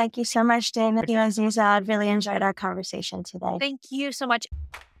book. Thank you so much, David. Thank you, Aziza. I've really enjoyed our conversation today. Thank you so much.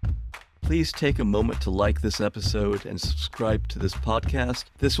 Please take a moment to like this episode and subscribe to this podcast.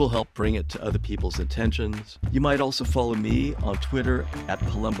 This will help bring it to other people's attentions. You might also follow me on Twitter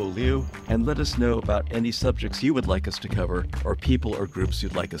 @PalumboLiu and let us know about any subjects you would like us to cover or people or groups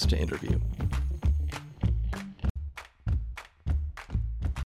you'd like us to interview.